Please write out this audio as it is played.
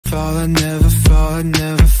Fall, I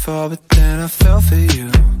never fall, but then I fell for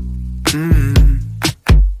you.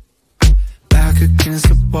 Back against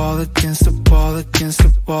the wall, against the wall, against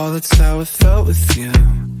the wall, that's how it felt with you.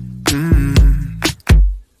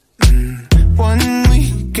 One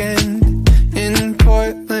weekend in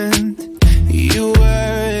Portland, you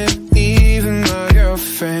weren't even my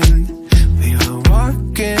girlfriend. We were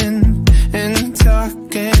walking and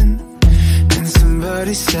talking, and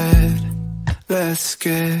somebody said, let's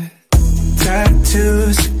get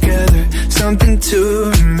tattoos together, something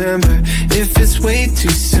to remember. If it's way too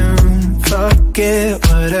soon, fuck it,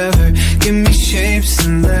 whatever. Give me shapes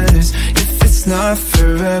and letters. If it's not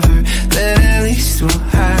forever, then at least we'll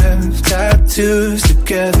have tattoos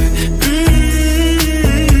together.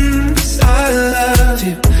 'Cause I love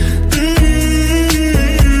you.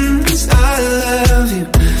 'Cause I love you.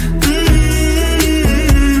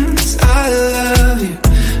 'Cause I love you.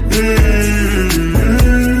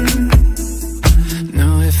 No,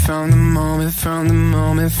 it from the moment, from the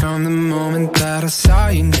moment, from the moment that I saw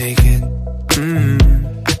you naked.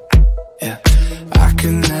 Yeah, I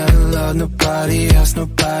could never love nobody else the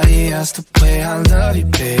way I love you,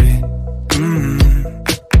 baby.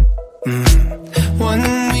 One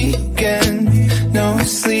weekend, no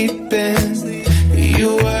sleeping, you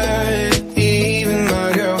weren't even my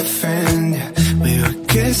girlfriend. Yeah, we were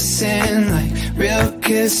kissing like real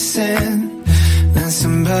kissing, then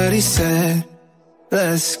somebody said,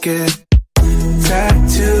 let's get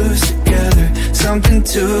tattoos together, something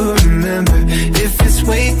to remember. If it's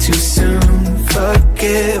way too soon, fuck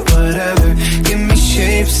it, whatever. Give me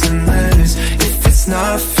shapes and letters. If it's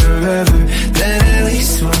not forever, then at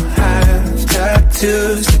least we'll have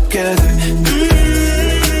tattoos together.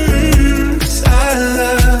 'Cause I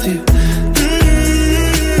love you.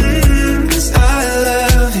 'Cause I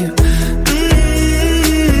love you.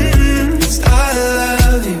 'Cause I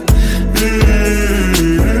love you.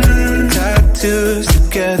 Tattoos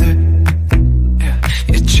together. Yeah.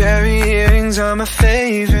 Your cherry earrings are my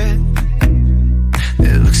favorite.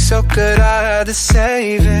 It looks so good, I had to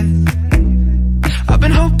save it. I've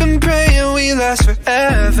been hoping, praying we last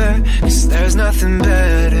forever, 'cause there's nothing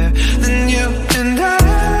better than you and I.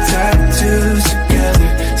 Tattoos together,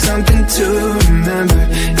 something to remember.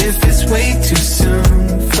 If it's way too soon,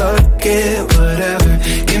 fuck it, whatever.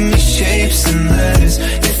 Give me shapes and letters.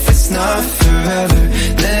 If it's not forever,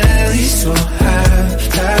 then at least we'll have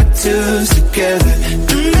tattoos together.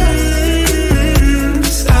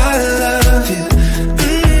 'Cause I love you.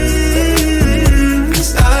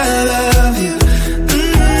 'Cause I love you.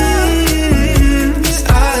 'Cause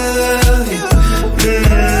I love you.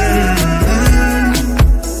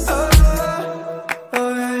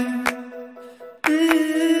 Alright.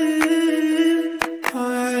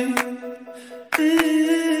 Alright.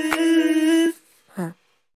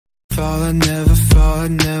 Fall, I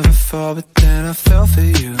never fall, but then I fell for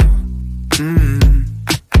you.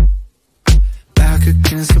 Back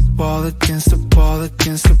against the wall, against the wall,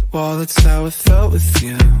 against the wall, that's how it felt with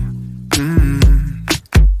you.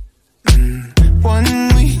 One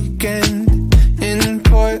weekend in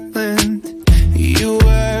Portland, you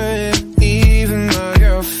weren't even my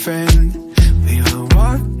girlfriend. We were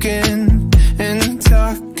walking and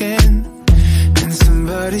talking, and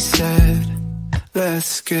somebody said,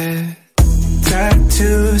 let's get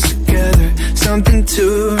tattoos together, something to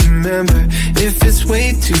remember. If it's way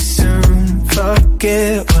too soon, fuck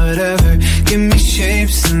it, whatever. Give me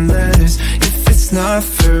shapes and letters. If it's not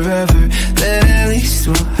forever, then at least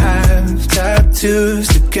we'll have tattoos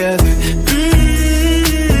together.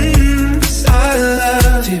 'Cause I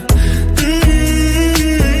love you.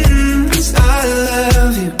 'Cause I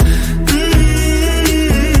love you.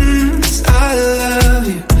 'Cause I love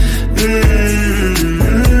you.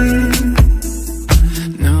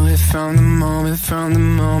 No, it from the moment, from the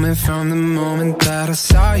moment, from the moment that I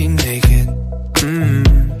saw you naked.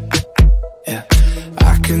 Yeah,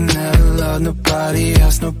 I could never love nobody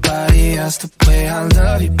else the way I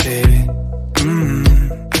love you, baby.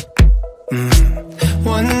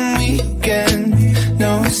 One weekend,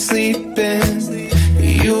 no sleeping,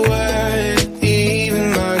 you weren't even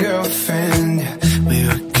my girlfriend. Yeah, we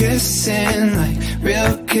were kissing like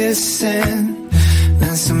real kissing,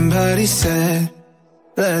 then somebody said,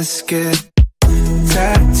 let's get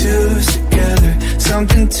tattoos together,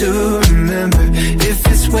 something to remember. If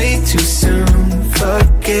it's way too soon,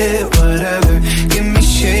 fuck it, whatever. Give me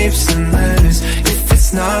shapes and letters. If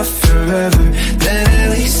it's not forever, then at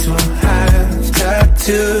least we'll have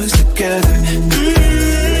tattoos together.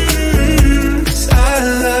 'Cause I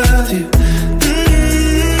love you.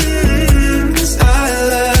 'Cause I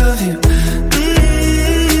love you.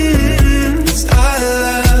 'Cause I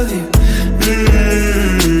love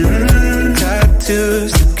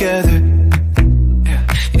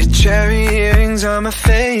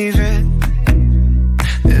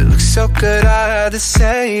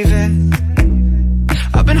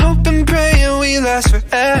we last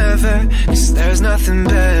forever, 'cause there's nothing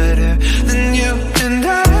better than you and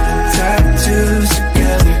I. Tattoos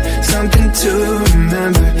together, something to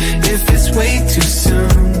remember. If it's way too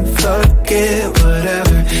soon, fuck it,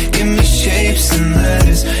 whatever. Give me shapes and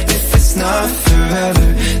letters. If it's not forever,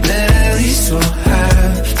 then at least we'll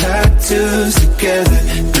have tattoos together.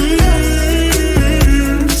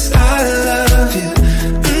 'Cause I love you.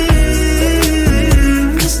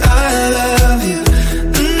 'Cause I love you.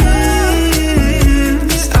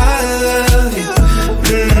 'Cause I love you.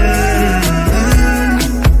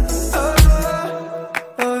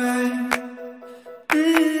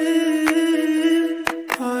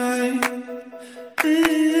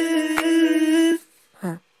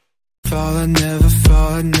 Fall, I never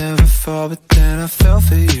fall, I never fall, but then I fell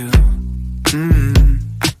for you.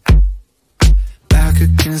 Back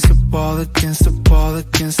against the wall, against the wall,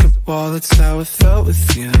 against the wall, that's how it felt with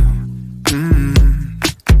you.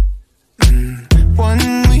 One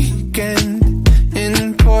weekend in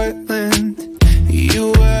Portland, you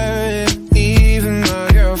weren't even my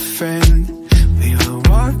girlfriend. We were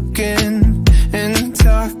walking and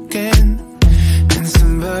talking, and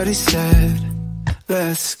somebody said,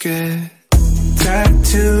 let's get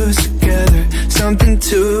tattoos together, something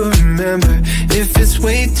to remember. If it's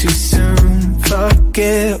way too soon, fuck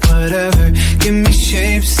it, whatever. Give me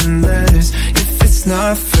shapes and letters. If it's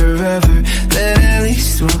not forever, then at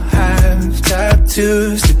least we'll have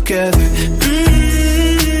tattoos together.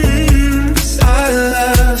 'Cause I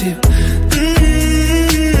love you.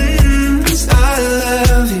 'Cause I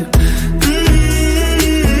love you.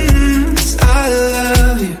 'Cause I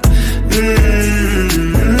love you.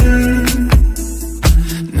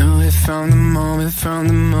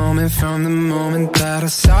 From the moment that I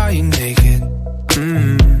saw you naked.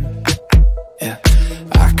 Yeah,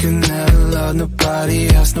 I could never love nobody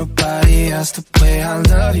else the way I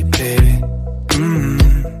love you, baby.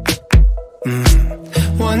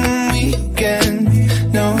 One weekend,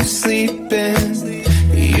 no sleeping,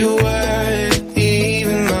 you weren't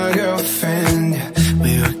even my girlfriend. Yeah,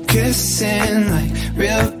 we were kissing like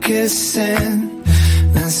real kissing,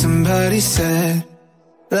 then somebody said,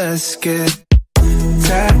 let's get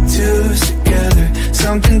tattoos together,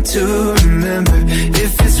 something to remember.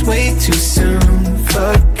 If it's way too soon,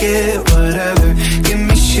 fuck it, whatever. Give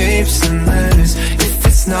me shapes and letters. If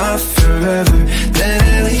it's not forever, then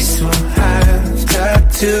at least we'll have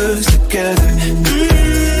tattoos together.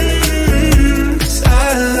 'Cause I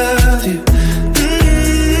love you.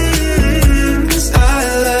 'Cause I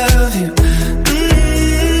love you.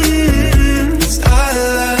 'Cause I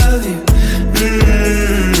love you.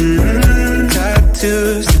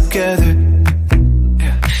 Tattoos together.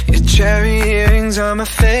 Yeah. Your cherry earrings are my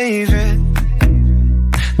favorite.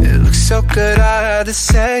 It looks so good, I had to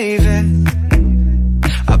save it.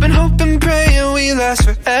 I've been hoping, praying we last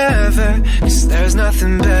forever, 'cause there's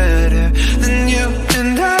nothing better than you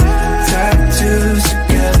and I. Tattoos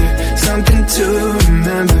together, something to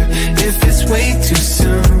remember. If it's way too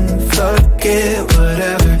soon, fuck it,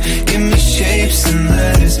 whatever. Give me shapes and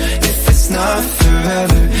letters. If it's not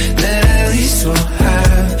forever, then at least we'll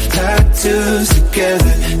have tattoos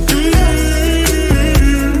together.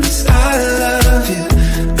 'Cause I love you.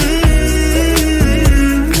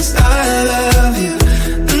 'Cause I love you.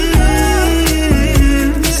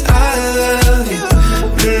 'Cause I love you.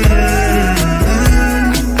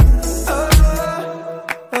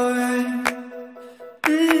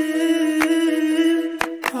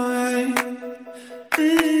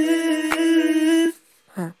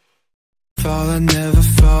 Fall, I never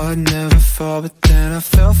fall, I never fall, but then I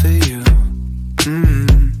fell for you.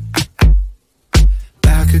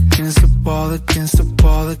 Back against the wall, against the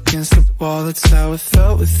wall, against the wall, that's how it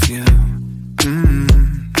felt with you.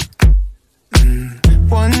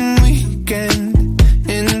 One weekend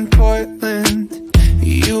in Portland,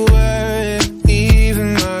 you weren't even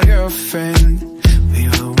my girlfriend. We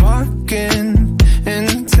were walking and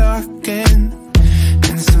talking,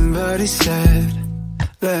 and somebody said,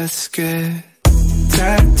 let's get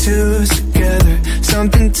tattoos together,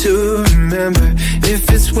 something to remember. If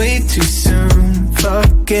it's way too soon,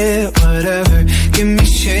 fuck it, whatever. Give me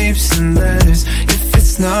shapes and letters. If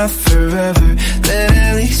it's not forever, then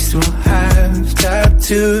at least we'll have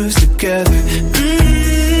tattoos together.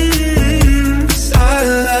 'Cause I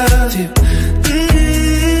love you.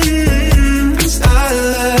 'Cause I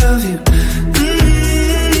love you.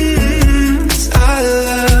 'Cause I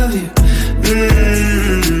love you.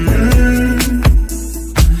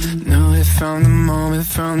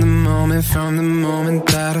 From the moment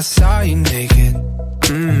that I saw you naked.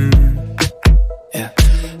 Yeah,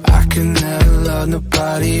 I could never love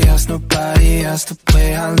nobody else that's the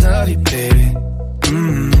way I love you, baby.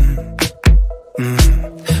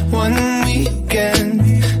 One weekend,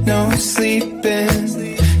 no sleeping.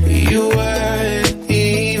 You weren't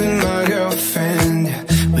even my girlfriend.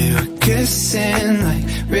 We were kissing like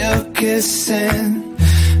real kissing.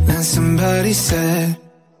 Then somebody said,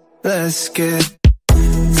 let's get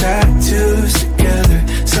tattoos together,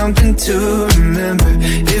 something to remember.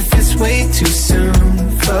 If it's way too soon,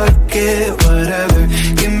 fuck it, whatever.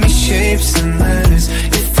 Give me shapes and letters.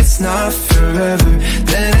 If it's not forever,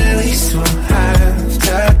 then at least we'll have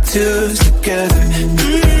tattoos together.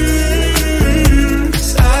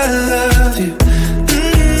 'Cause I love you.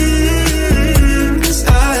 'Cause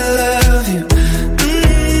I love you.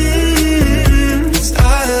 'Cause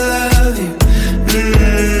I love you.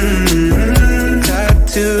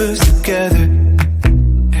 Tattoos together.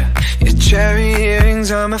 Yeah. Your cherry earrings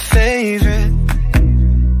are my favorite.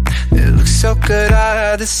 It looks so good, I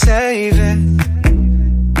had to save it.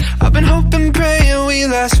 I've been hoping, praying we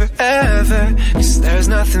last forever, 'cause there's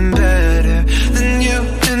nothing better than you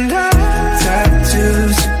and I.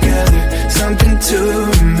 Tattoos together, something to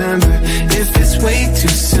remember. If it's way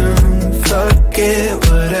too soon, fuck it,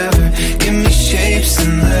 whatever. Give me shapes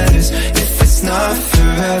and letters. If it's not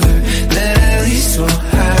forever, then at least we'll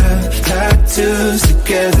have tattoos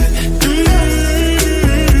together.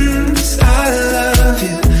 'Cause I love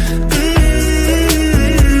you.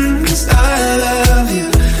 'Cause I love you.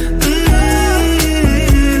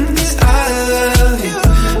 'Cause I love you.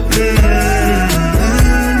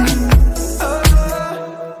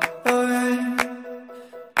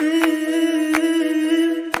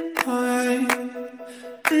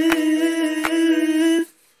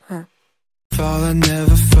 Fall, I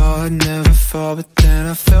never fall, I never fall, but then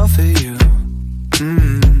I fell for you.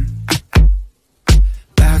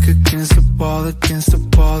 Back against the wall, against the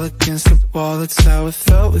wall, against the wall, that's how it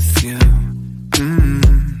felt with you.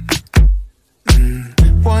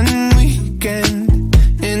 One weekend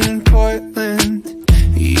in Portland,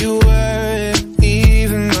 you weren't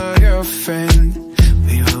even my girlfriend.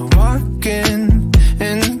 We were walking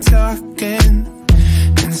and talking,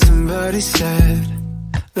 and somebody said,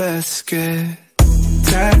 let's get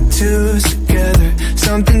tattoos together,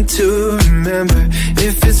 something to remember.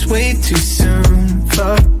 If it's way too soon,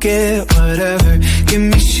 fuck it, whatever. Give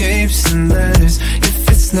me shapes and letters. If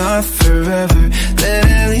it's not forever, then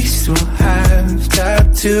at least we'll have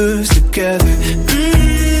tattoos together.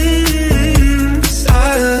 'Cause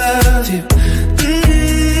I love you.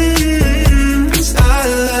 'Cause I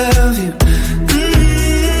love you.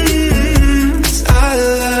 'Cause I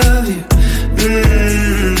love you.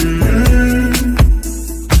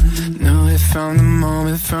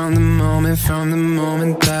 From the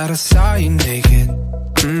moment that I saw you naked.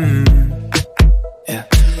 Yeah,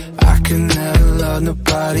 I could never love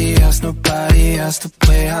nobody else the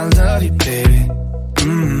way I love you, baby.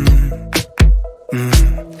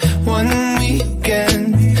 One weekend,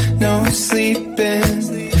 no sleeping.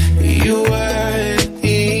 You weren't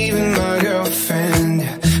even my girlfriend.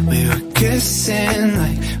 Yeah, we were kissing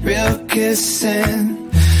like real kissing.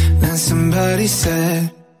 Then somebody said,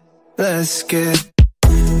 let's get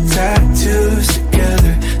tattoos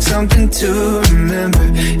together, something to remember.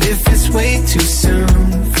 If it's way too soon,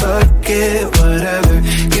 fuck it, whatever.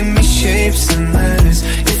 Give me shapes and letters.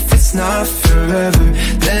 If it's not forever,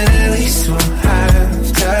 then at least we'll have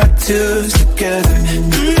tattoos together.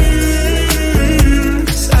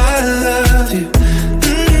 'Cause I love you.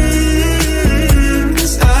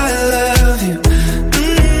 'Cause I love you.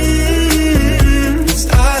 'Cause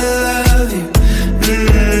I love you.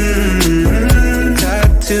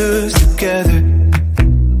 Tattoos together.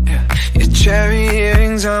 Yeah. Your cherry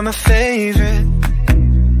earrings are my favorite.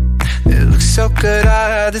 It looks so good, I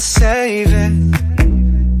had to save it.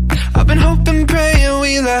 I've been hoping, praying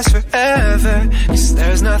we last forever, 'cause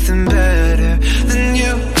there's nothing better than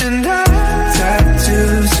you and I.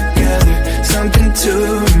 Tattoos together, something to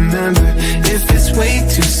remember. If it's way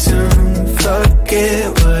too soon, fuck it,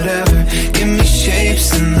 whatever. Give me shapes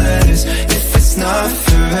and letters. If it's not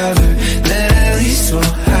forever, then at least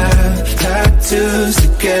we'll have tattoos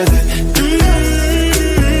together.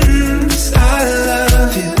 'Cause I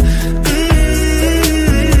love you.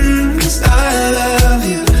 'Cause I love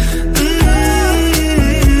you.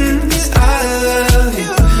 'Cause I love you.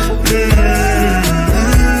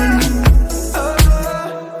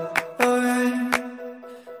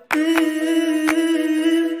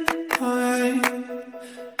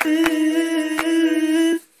 Alright.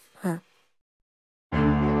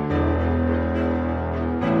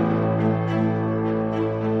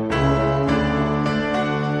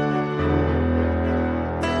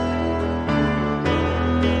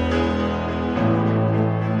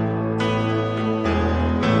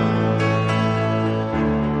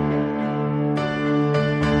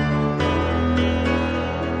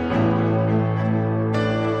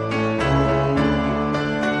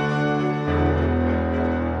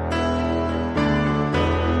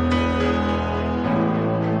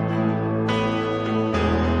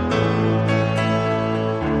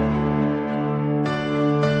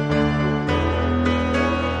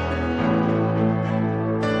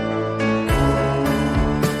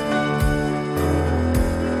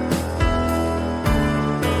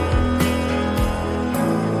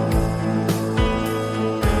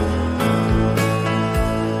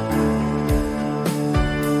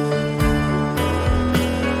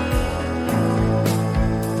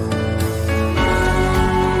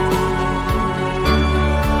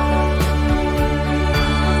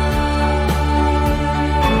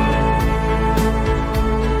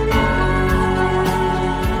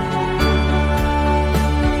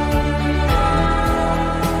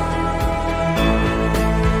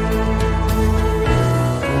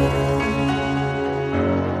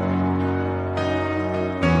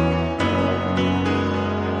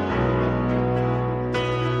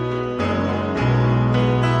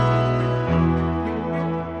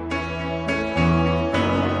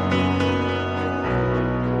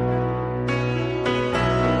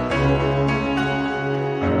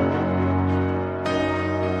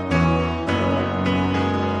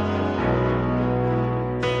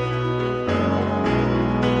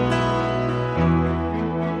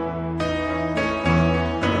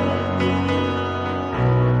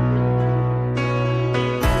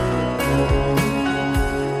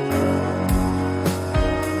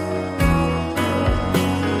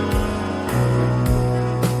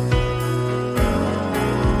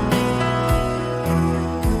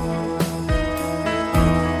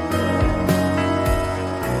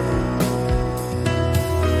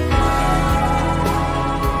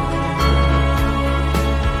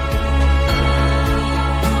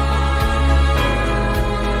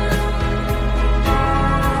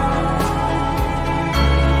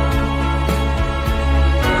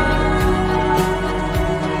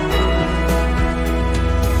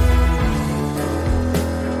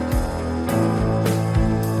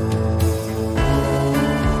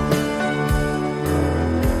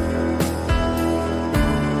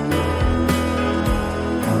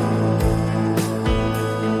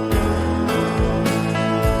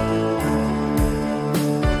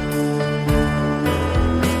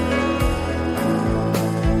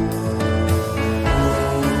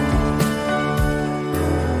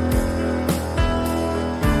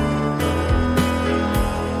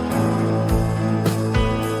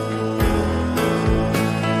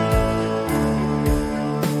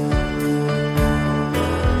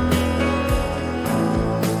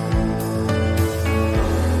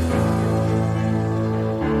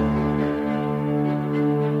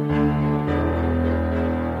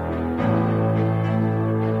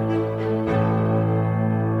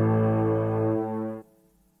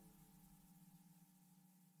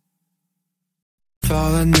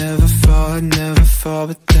 fall, I'd never fall, I'd never fall,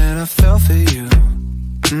 but then I fell for you.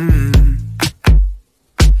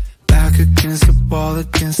 Back against the wall,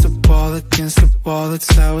 against the wall, against the wall,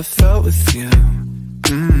 that's how it felt with you.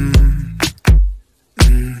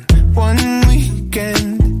 One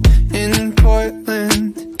weekend in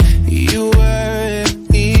Portland, you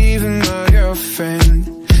weren't even my girlfriend.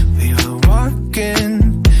 We were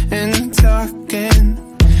walking and talking,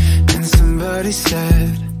 and somebody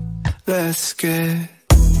said, let's get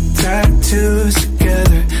tattoos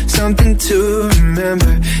together, something to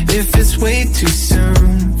remember. If it's way too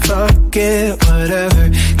soon, fuck it, whatever.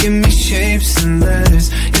 Give me shapes and letters.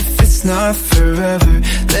 If it's not forever,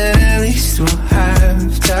 then at least we'll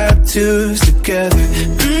have tattoos together.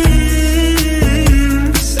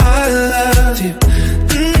 'Cause I love you.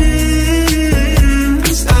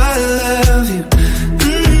 'Cause I love you.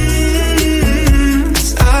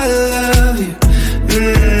 'Cause I love you.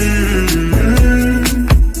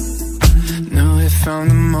 No, it from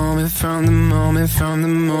the moment, from the moment, from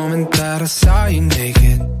the moment that I saw you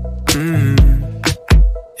naked.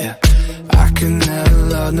 Yeah, I could never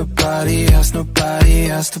love nobody else the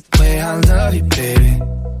way I love you, baby.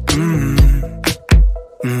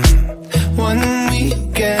 One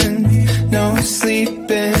weekend, no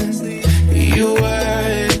sleeping, you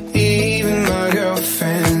weren't even my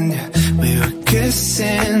girlfriend. Yeah, we were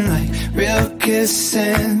kissing like real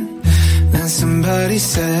kissing, then somebody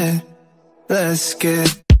said, let's get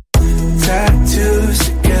tattoos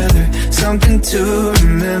together, something to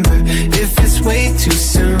remember. If it's way too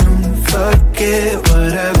soon, fuck it,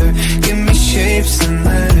 whatever. Give me shapes and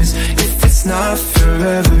letters. If it's not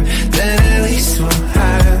forever, then at least we'll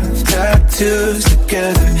have tattoos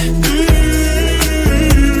together.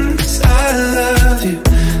 'Cause I love you.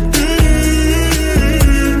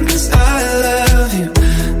 'Cause I love you.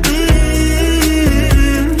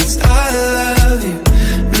 'Cause I love you.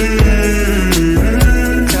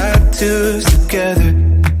 Tattoos together.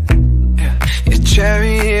 Yeah. Your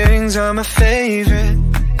cherry earrings are my favorite.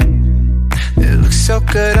 It looks so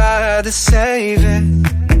good, I had to save it.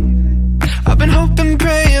 I've been hoping,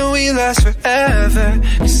 praying we last forever,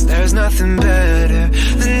 'cause there's nothing better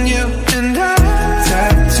than you and I.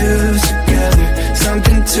 Tattoos together,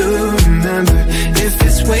 something to remember. If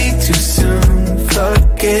it's way too soon,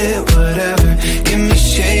 fuck it, whatever. Give me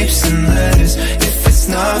shapes and letters. If it's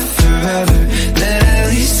not forever, then at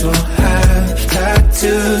least we'll have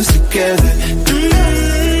tattoos together.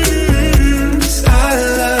 'Cause I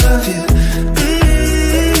love you.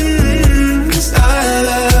 'Cause I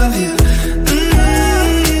love you.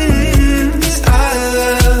 'Cause I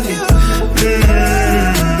love you.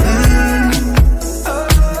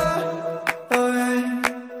 Alright.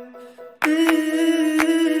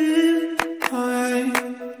 Alright.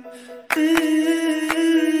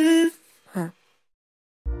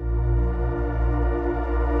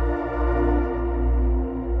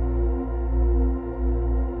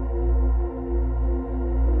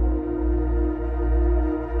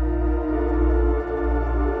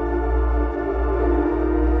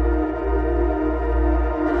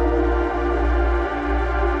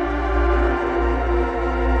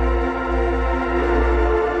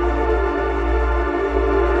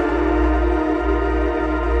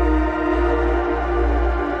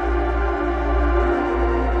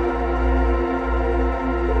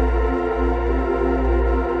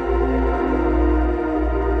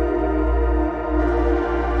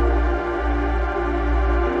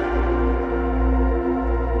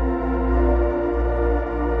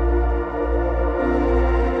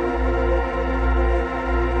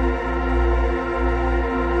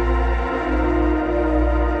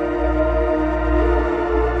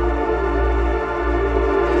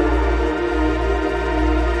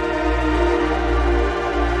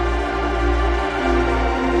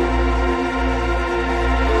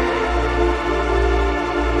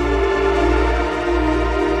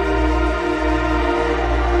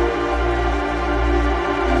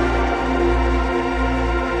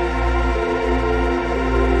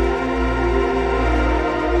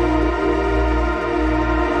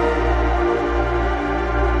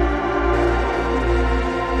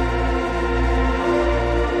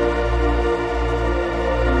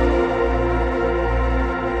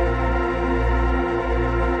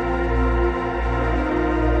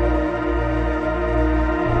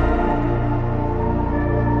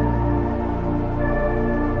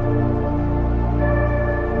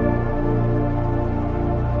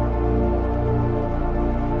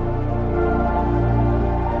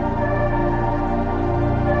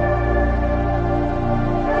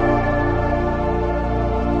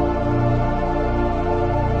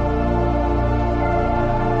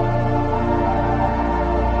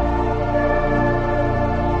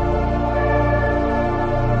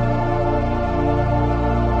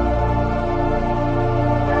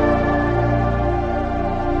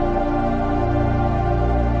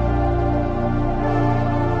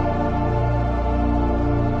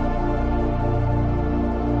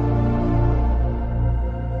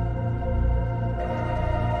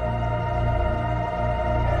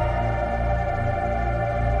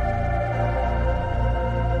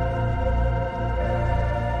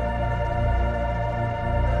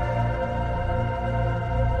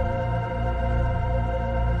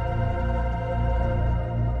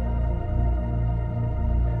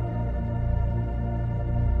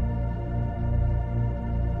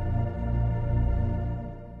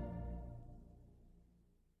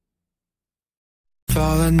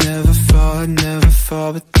 fall, I'd never fall, I'd never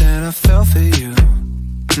fall, but then I fell for you.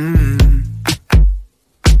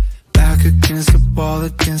 Back against the wall,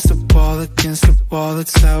 against the wall, against the wall,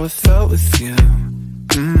 that's how it felt with you.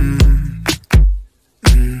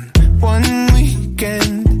 One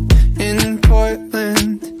weekend in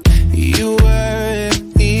Portland, you weren't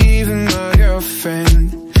even my girlfriend.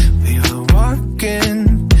 We were walking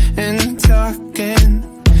and talking,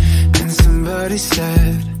 and somebody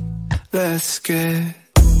said, let's get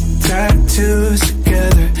tattoos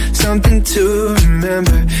together, something to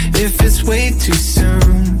remember. If it's way too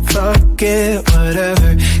soon, fuck it, whatever.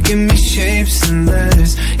 Give me shapes and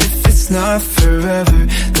letters. If it's not forever,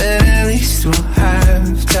 then at least we'll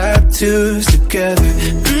have tattoos together.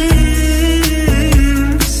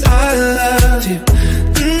 'Cause I love you.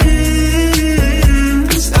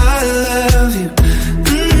 'Cause I love you.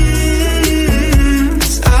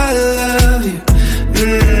 'Cause I love you.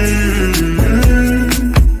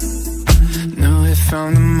 No, it from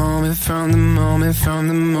the moment, from the moment, from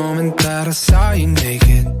the moment that I saw you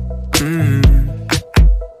naked.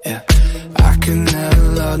 Yeah, I could never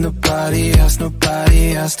love nobody else the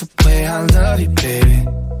way I love you, baby.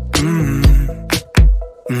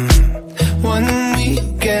 One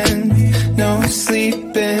weekend, no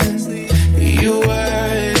sleeping, you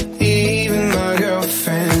weren't even my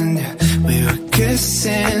girlfriend. Yeah, we were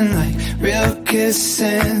kissing like real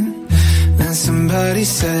kissing, then somebody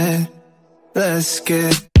said, let's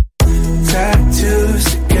get tattoos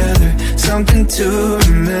together, something to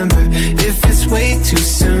remember. If it's way too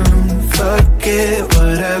soon, fuck it,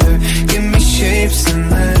 whatever. Give me shapes and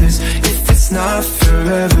letters. If it's not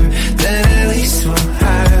forever, then at least we'll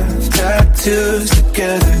have tattoos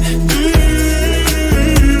together.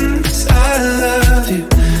 'Cause I love you.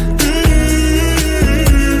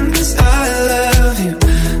 'Cause I love you.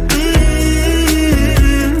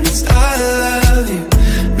 'Cause I love you.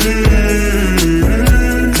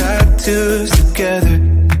 Tattoos together.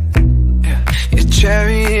 Yeah, your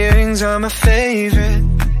cherry earrings are my favorite.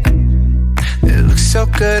 It looks so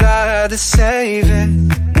good, I had to save it.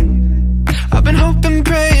 I've been hoping,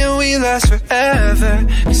 praying we last forever,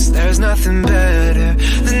 'cause there's nothing better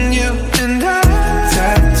than you and I.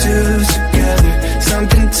 Tattoos together,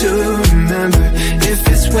 something to remember. If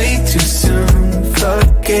it's way too soon,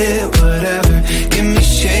 fuck it, whatever. Give me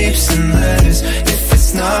shapes and letters. If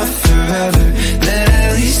it's not forever, then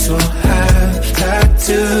at least we'll have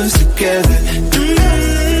tattoos together.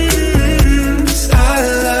 'Cause I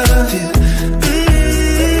love you.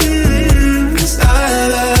 'Cause I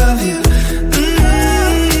love you.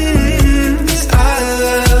 'Cause I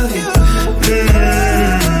love you.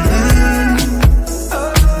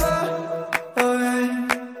 Alright.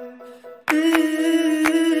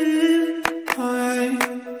 Alright.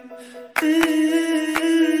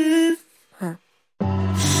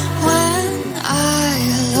 When I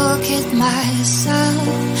look at myself,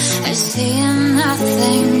 I see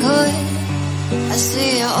nothing good. I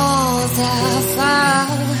see all the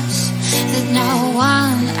flaws that no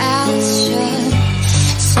one else should.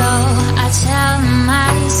 So I tell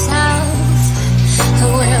myself, who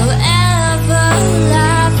will ever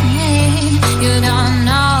love me? You don't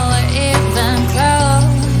know even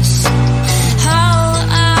close how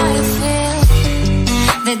I feel.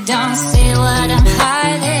 They don't see what I'm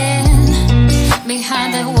hiding behind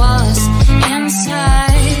the walls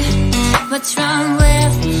inside. What's wrong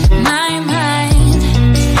with my mind?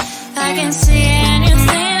 I can see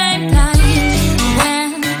anything, I'm blind. When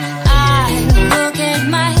I look at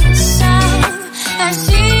myself, I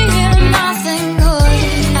see nothing good.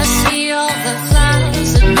 I see all the flaws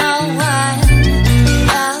that no one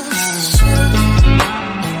else should.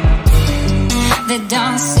 They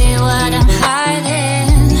don't see what I'm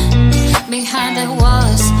hiding behind the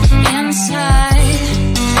walls inside.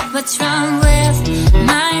 What's wrong with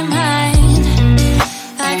my mind?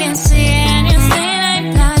 I can see anything, I'm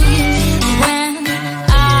blind. When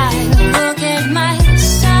I look at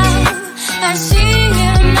myself, I see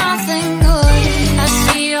nothing good. I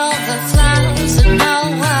see all the flaws that no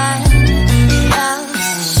one else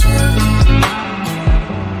should.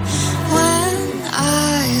 When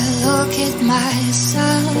I look at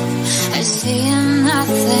myself, I see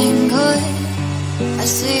nothing good. I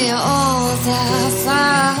see all the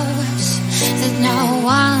flaws that no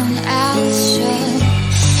one else should.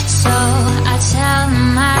 So I tell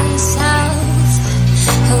myself,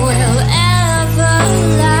 who will ever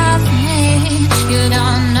love me? You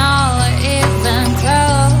don't know even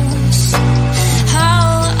close how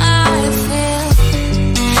I feel.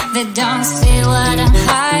 They don't see what I'm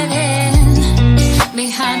hiding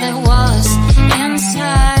behind the walls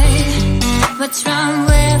inside. What's wrong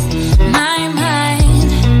with my mind?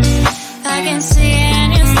 can see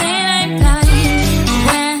anything I like.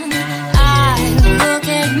 When I look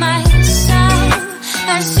at myself,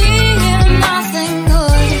 I see nothing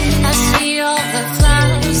good. I see all the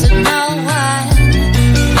flaws that no one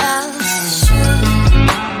else should.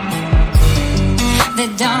 They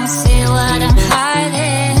don't see what I'm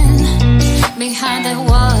hiding behind the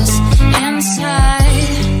walls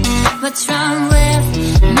inside. What's wrong with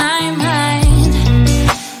my mind?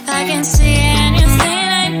 I can see anything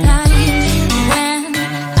I like. When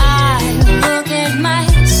I look at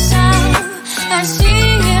myself, I see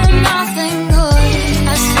nothing good.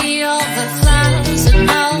 I see all the flaws that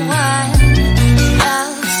no one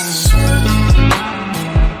else should.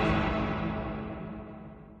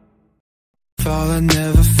 Fall, I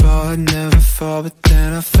never fall, I never fall, but then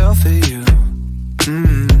I fell for you.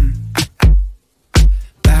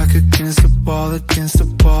 Back against the wall, against the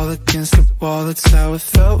wall, against the wall, that's how it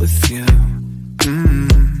felt with you.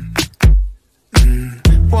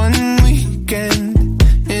 One weekend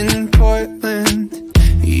in Portland,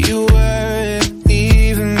 you weren't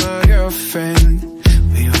even my girlfriend.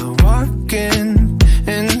 We were walking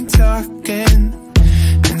and talking,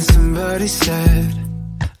 and somebody said,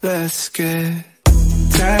 let's get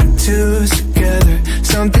tattoos together,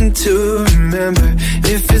 something to remember.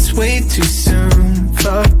 If it's way too soon,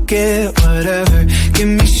 fuck it, whatever. Give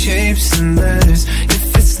me shapes and letters.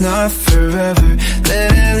 If it's not forever,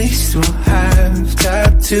 then at least we'll have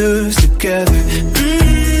tattoos together.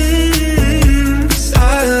 'Cause I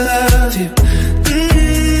love you.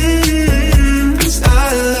 'Cause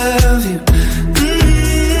I love you.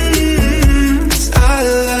 'Cause I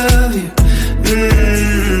love you.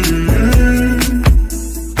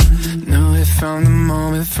 No, it from the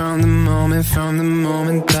moment, from the moment, from the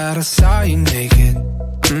moment that I saw you naked.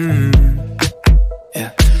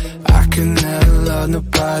 Yeah, I could never love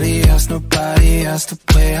nobody else the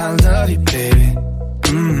way I love you, baby.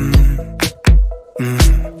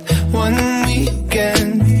 One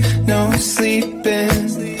weekend, no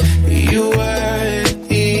sleeping.